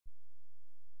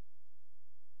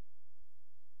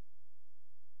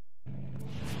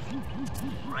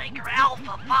Breaker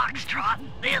Alpha Foxtrot,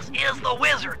 this is the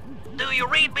Wizard. Do you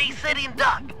read me, Sitting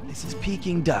Duck? This is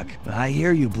Peking Duck. I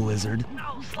hear you, Blizzard.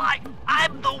 No, Sly,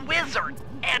 I'm the Wizard,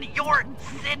 and you're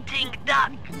Sitting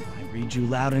Duck. I read you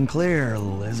loud and clear,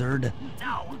 Lizard.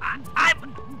 No,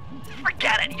 I'm...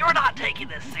 Forget it, you're not taking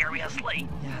this seriously.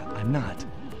 Yeah, I'm not.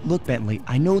 Look, Bentley,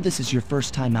 I know this is your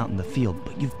first time out in the field,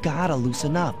 but you've gotta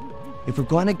loosen up. If we're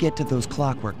gonna get to those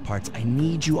clockwork parts, I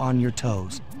need you on your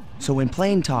toes. So in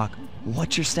plain talk,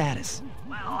 what's your status?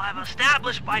 Well, I've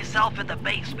established myself in the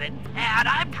basement, and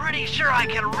I'm pretty sure I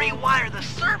can rewire the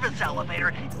service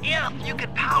elevator if you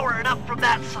can power it up from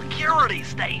that security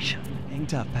station. Hang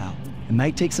tough, pal. It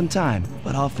might take some time,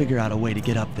 but I'll figure out a way to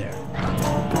get up there.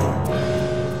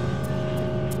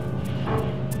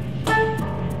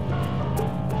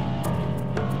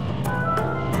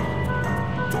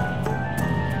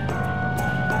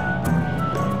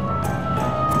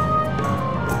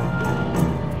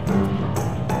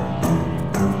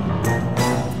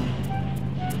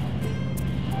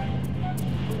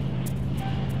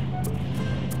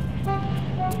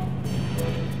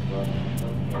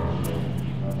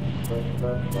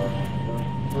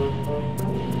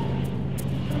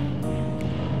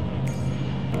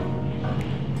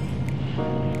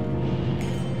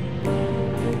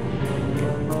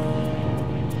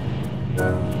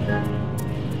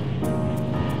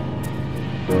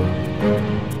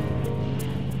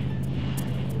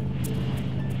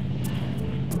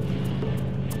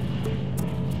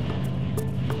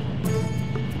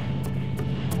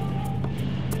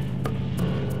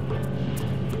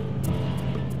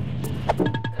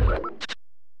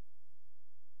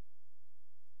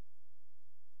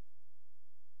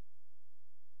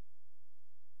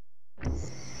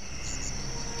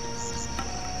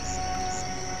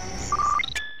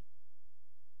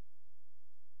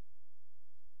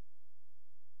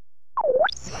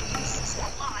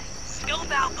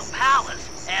 Scope out the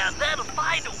palace, and then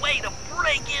find a way to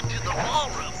break into the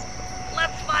ballroom.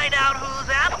 Let's find out who's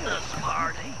at this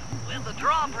party. With the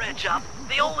drawbridge up,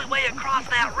 the only way across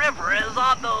that river is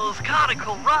on those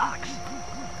conical rocks.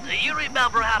 Do you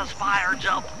remember how to spire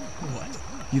jump? What?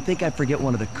 You think I forget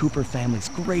one of the Cooper family's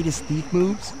greatest thief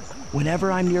moves?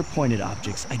 Whenever I'm near pointed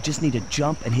objects, I just need to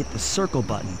jump and hit the circle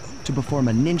button to perform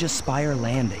a ninja spire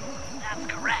landing. That's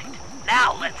correct.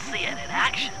 Now let's see it in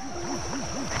action.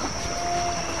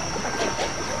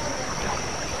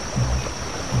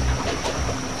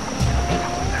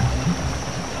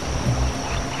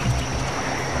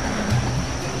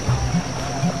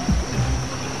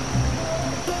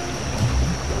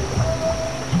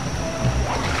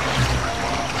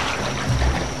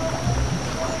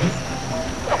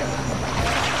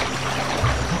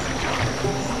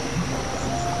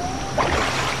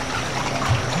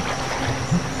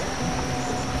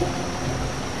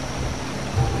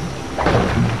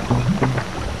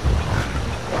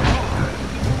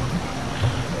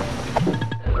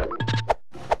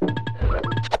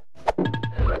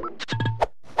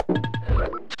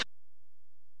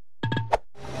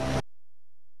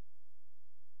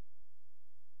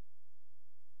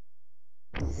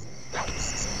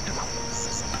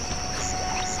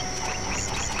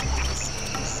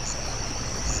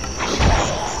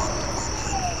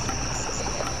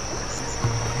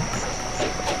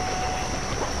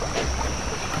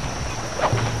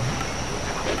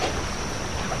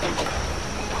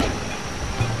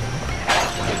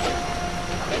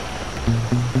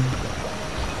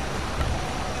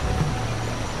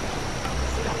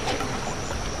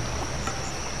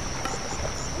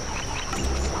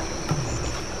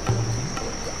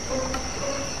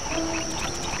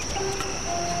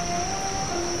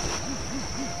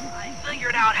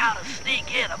 Out how to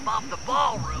sneak in above the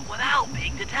ballroom without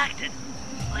being detected.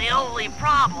 The only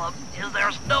problem is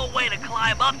there's no way to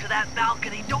climb up to that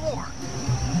balcony door.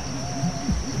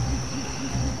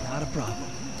 Not a problem.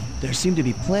 There seem to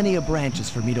be plenty of branches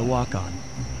for me to walk on.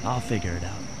 I'll figure it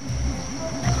out.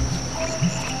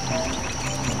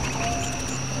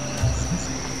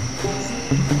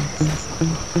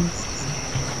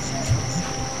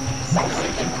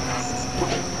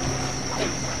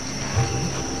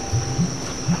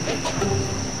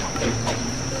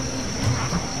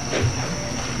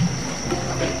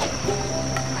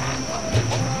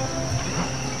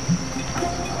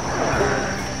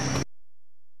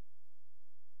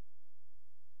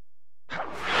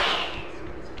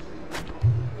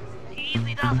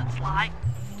 Easy does it, Sly.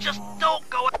 Just don't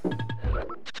go...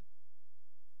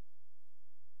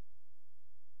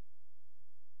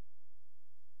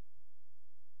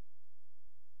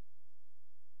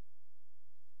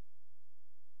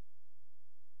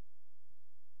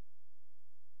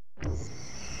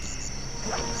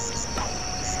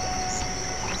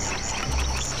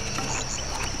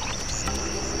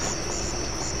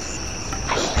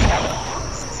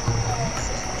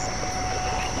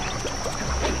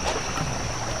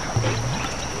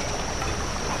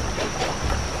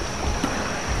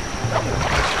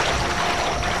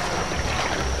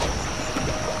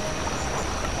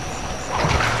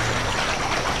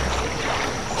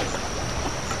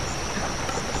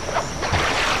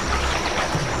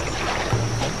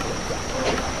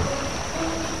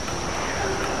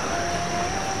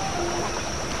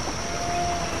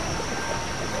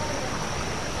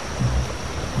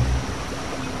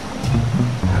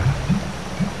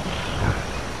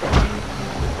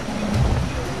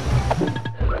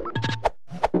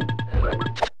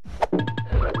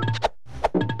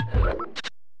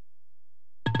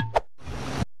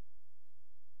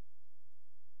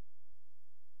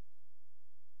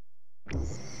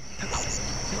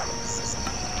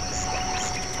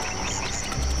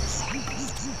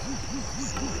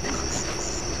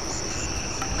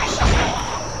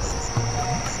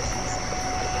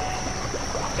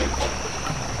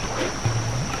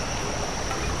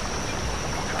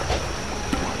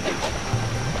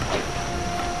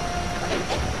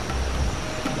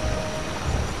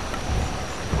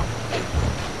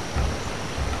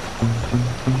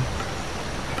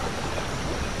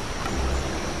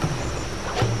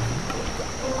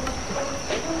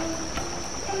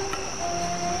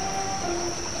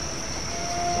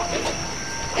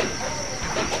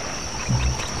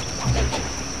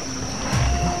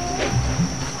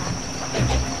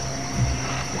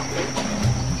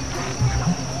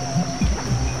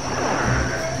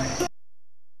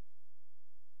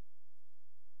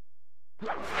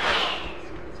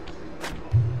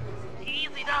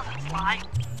 Easy does it, Sly.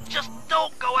 Just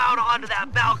don't go out onto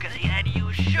that balcony, and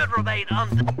you should remain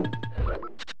undetected.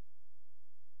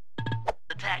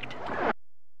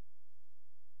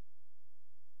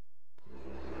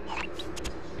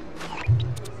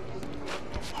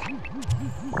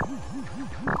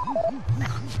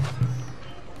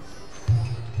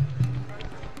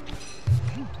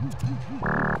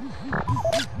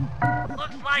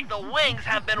 Looks like the wings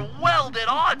have been welded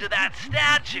onto that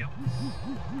statue.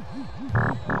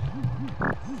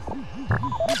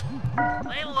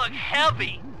 They look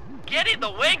heavy. Getting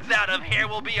the wings out of here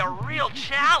will be a real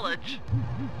challenge.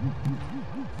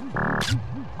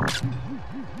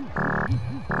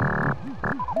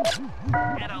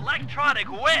 An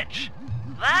electronic winch.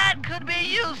 That could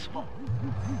be useful.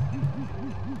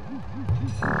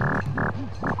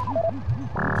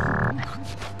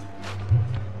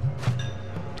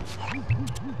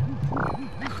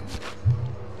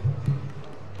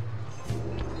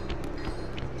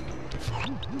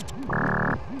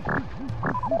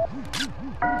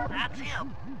 That's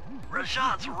him.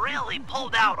 Rajat's really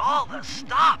pulled out all the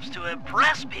stops to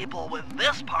impress people with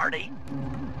this party.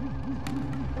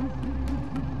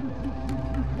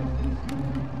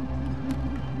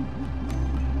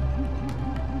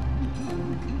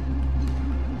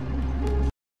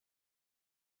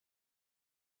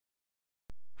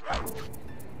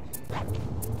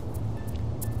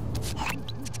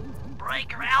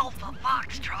 Breaker Alpha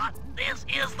Foxtrot, this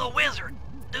is the Wizard.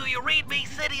 Do you read me,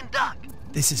 Sitting Duck?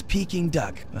 This is Peking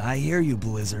Duck. I hear you,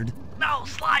 Blizzard. No,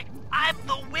 Sly, I'm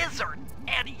the Wizard,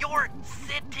 and you're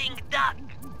Sitting Duck.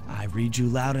 I read you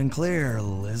loud and clear,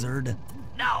 Lizard.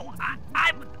 No,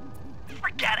 I'm...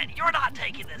 Forget it, you're not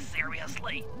taking this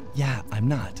seriously. Yeah, I'm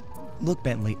not. Look,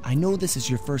 Bentley, I know this is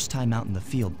your first time out in the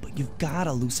field, but you've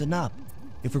gotta loosen up.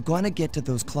 If we're going to get to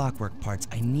those clockwork parts,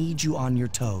 I need you on your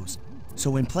toes.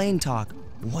 So in plain talk,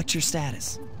 what's your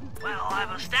status? Well,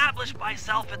 I've established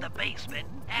myself in the basement,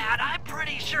 and I'm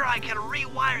pretty sure I can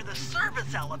rewire the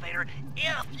service elevator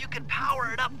if you can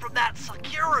power it up from that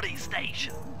security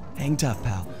station. Hang tough,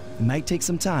 pal. It might take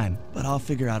some time, but I'll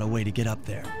figure out a way to get up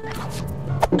there.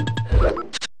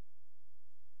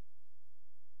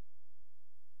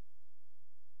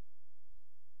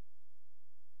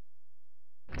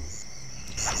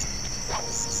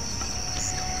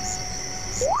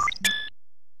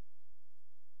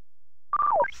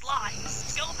 Sly,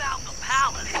 scope out the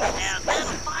palace, and then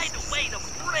find a way to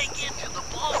break into the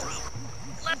ballroom.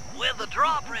 With the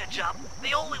drawbridge up,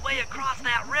 the only way across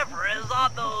that river is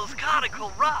on those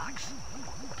conical rocks.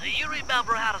 Do you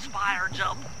remember how to spire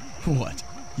jump? What?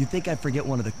 You think I forget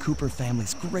one of the Cooper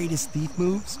family's greatest thief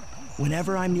moves?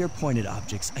 Whenever I'm near pointed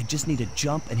objects, I just need to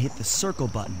jump and hit the circle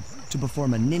button to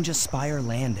perform a ninja spire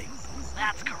landing.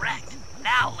 That's correct.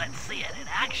 Now let's see it in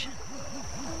action.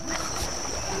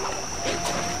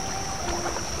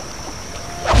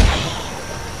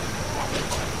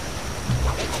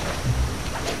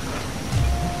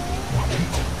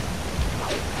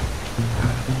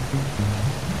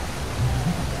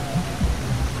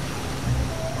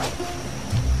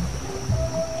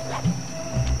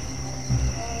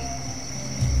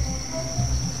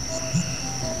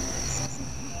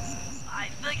 I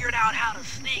figured out how to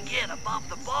sneak in above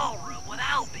the ballroom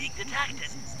without being detected.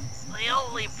 The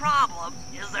only problem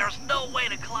is there's no way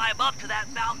to climb up to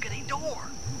that balcony door.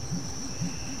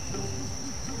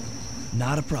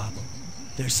 Not a problem.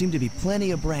 There seem to be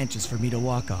plenty of branches for me to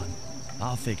walk on.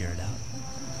 I'll figure it out.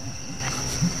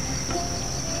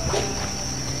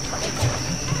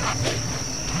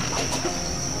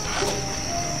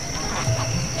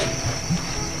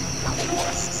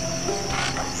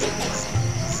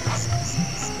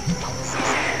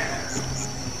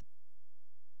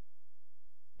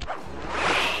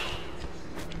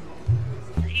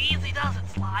 Easy does it,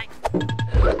 Sly.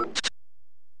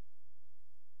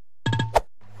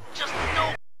 Just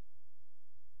no...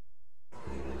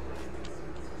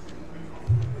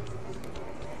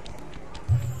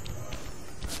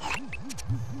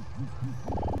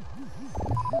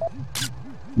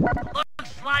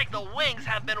 Looks like the wings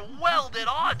have been welded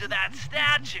onto that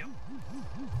statue.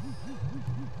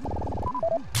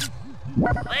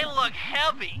 They look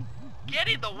heavy.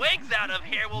 Getting the wings out of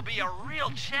here will be a real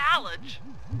challenge.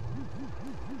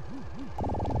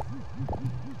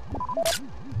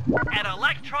 An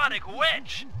electronic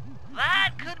winch.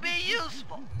 That could be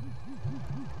useful.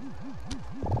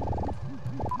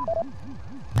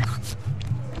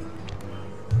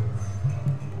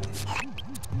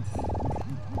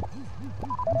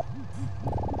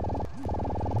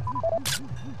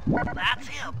 That's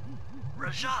him.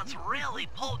 Rajan's really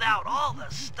pulled out all the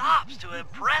stops to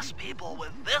impress people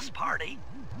with this party.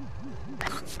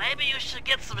 Maybe you should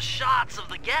get some shots of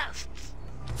the guests.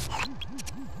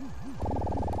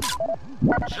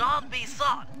 Jean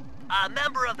Bisson, a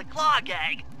member of the Claw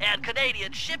Gang and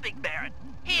Canadian shipping baron.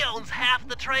 He owns half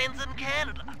the trains in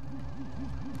Canada.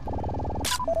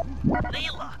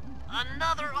 Leela,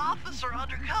 another officer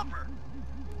undercover.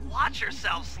 Watch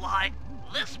yourself, Sly.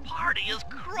 This party is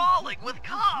crawling with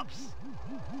cops.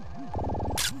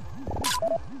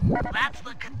 That's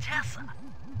the Contessa,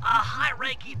 a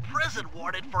high-ranking prison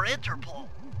warden for Interpol.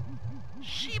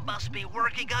 She must be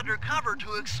working undercover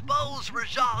to expose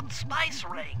Rajan's spice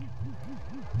ring.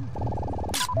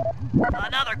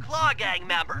 Another Claw Gang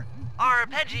member.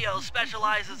 Arpeggio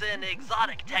specializes in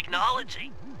exotic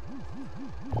technology.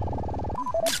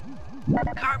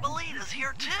 Carmelita's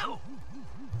here too.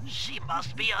 She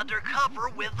must be undercover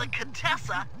with the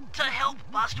Contessa to help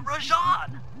bust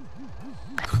Rajan.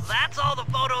 That's all the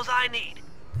photos I need.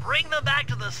 Bring them back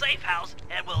to the safe house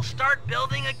and we'll start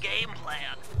building a game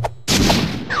plan.